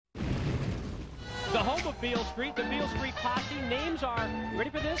The home of Beale Street, the Beale Street Posse. Names are, ready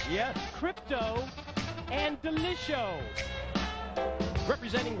for this? Yes. Crypto and Delisho.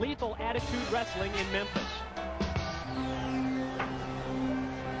 Representing Lethal Attitude Wrestling in Memphis.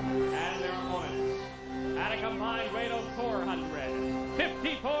 And their opponents, at a combined weight of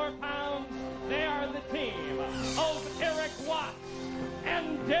 454 pounds, they are the team of Erik Watts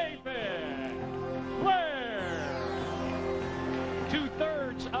and David Flair.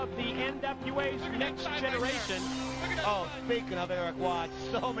 Two-thirds of the NWA's next generation. Oh, speaking of Erik Watts,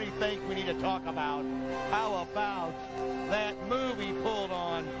 so many things we need to talk about. How about that move he pulled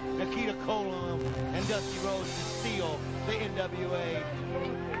on Nikita Koloff and Dusty Rhodes to steal the NWA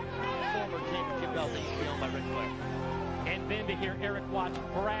former championship belt that he owned by Ric Flair? And then to hear Erik Watts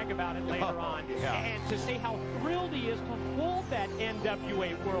brag about it later on. Yeah. And to say how thrilled he is to hold that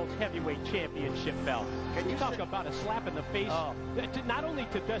NWA World's Heavyweight Championship belt. Can you talk about a slap in the face, not only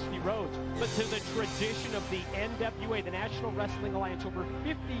to Dusty Rhodes, but to the tradition of the NWA, the National Wrestling Alliance, over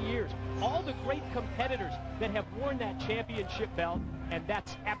 50 years. All the great competitors that have worn that championship belt, and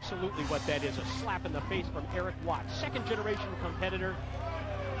that's absolutely what that is, a slap in the face from Erik Watts. Second-generation competitor,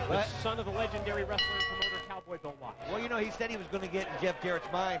 the son of the legendary wrestler and promoter Cowboy Bill Watts. Well, you know, he said he was going to get in Jeff Jarrett's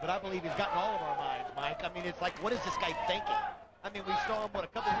mind, but I believe he's gotten all of our minds, Mike. I mean, it's like, what is this guy thinking? I mean, we saw him, a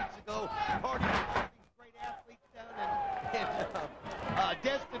couple weeks ago, partying with these great athletes down in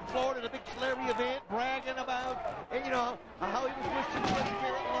Destin, Florida, the big celebrity event, bragging about, and, you know, how he was wishing Jeff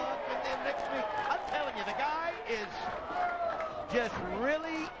Jarrett luck, and then next week, I'm telling you, the guy is just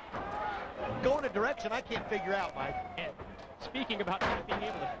really going a direction I can't figure out, Mike. And speaking about not being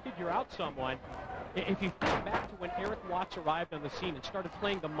able to figure out someone, if you think back to when Erik Watts arrived on the scene and started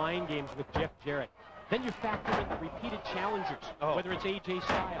playing the mind games with Jeff Jarrett, then you factor in the repeated challengers, whether it's AJ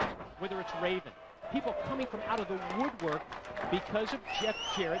Styles, whether it's Raven, people coming from out of the woodwork because of Jeff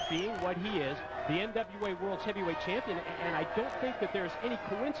Jarrett being what he is, the NWA World's Heavyweight Champion, and I don't think that there's any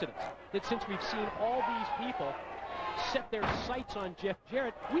coincidence that since we've seen all these people set their sights on Jeff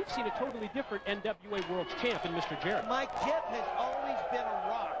Jarrett, we've seen a totally different NWA World's Champ in Mr. Jarrett. Mike, Jeff has always been a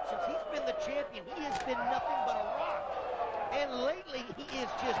rock. Since he's been the champion, he has been nothing but a rock. And lately, he is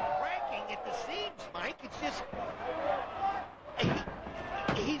just cracking at the seams, Mike. It's just,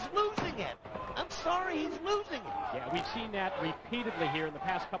 he's losing it. I'm sorry, he's losing it. Yeah, we've seen that repeatedly here in the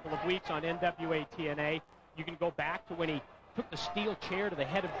past couple of weeks on NWA TNA. You can go back to when he took the steel chair to the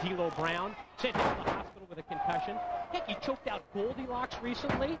head of D'Lo Brown, sent him to the hospital with a concussion. Heck, he choked out Goldilocks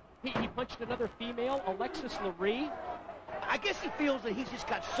recently. He punched another female, Alexis Lurie. I guess he feels that he's just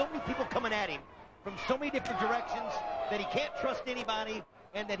got so many people coming at him from so many different directions that he can't trust anybody,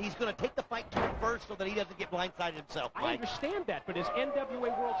 and that he's going to take the fight to him first so that he doesn't get blindsided himself, Mike. I understand that, but as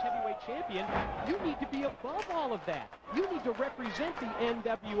NWA World's Heavyweight Champion, you need to be above all of that. You need to represent the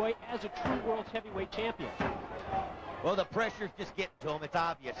NWA as a true World's Heavyweight Champion. Well, the pressure's just getting to him. It's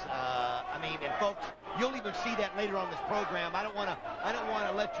obvious. I mean, and folks, you'll even see that later on this program. I don't want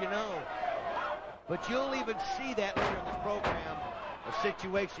to let you know, but you'll even see that later in this program. A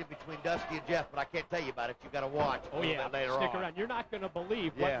situation between Dusty and Jeff, but I can't tell you about it. You've got to watch. Oh yeah, later stick on. around. You're not going to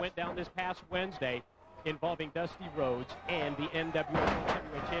believe what went down this past Wednesday involving Dusty Rhodes and the NWA World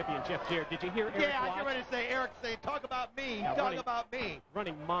Heavyweight Champion Jeff Jarrett. Did you hear Erik Watts? Yeah, I get ready to say Erik saying, "Talk about me. Talk about me."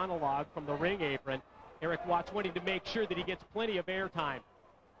 Running monologue from the ring apron. Erik Watts wanting to make sure that he gets plenty of airtime.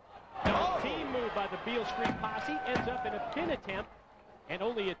 Team move by the Beale Street Posse ends up in a pin attempt, and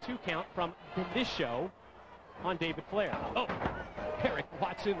only a 2 count from Delisho on David Flair. Oh, Erik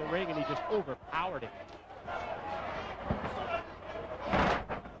Watts in the ring, and he just overpowered him.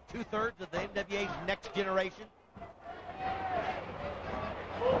 Two-thirds of the NWA's next generation.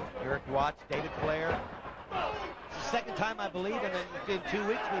 Erik Watts, David Flair. It's the second time, I believe, and in 2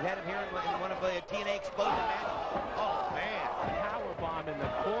 weeks we've had him here in one of the TNA Xplosion matches. Oh, man. Powerbomb in the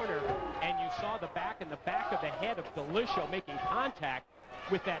corner, and you saw the back of the head of Delisho making contact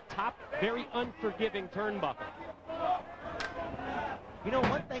with that top, very unforgiving turnbuckle. You know,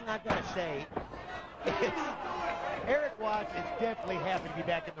 one thing I've got to say is Erik Watts is definitely happy to be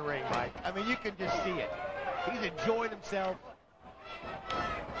back in the ring, Mike. I mean, you can just see it. He's enjoying himself,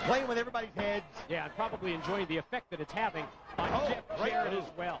 playing with everybody's heads. Yeah, and probably enjoying the effect that it's having on Jeff Jarrett as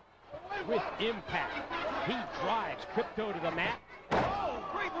well. With impact, he drives Crypto to the mat. Oh,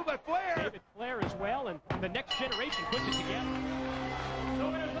 great move by Flair. David Flair as well, and the next generation puts it together. So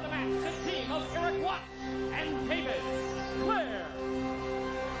winners of the match, the team of Erik Watts and David Flair.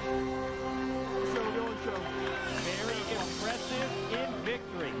 Very impressive in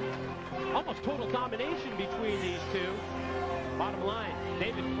victory. Almost total domination between these two. Bottom line,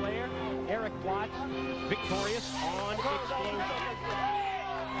 David Flair, Erik Watts, victorious on Xplosion.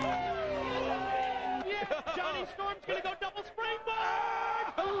 Storm's going to go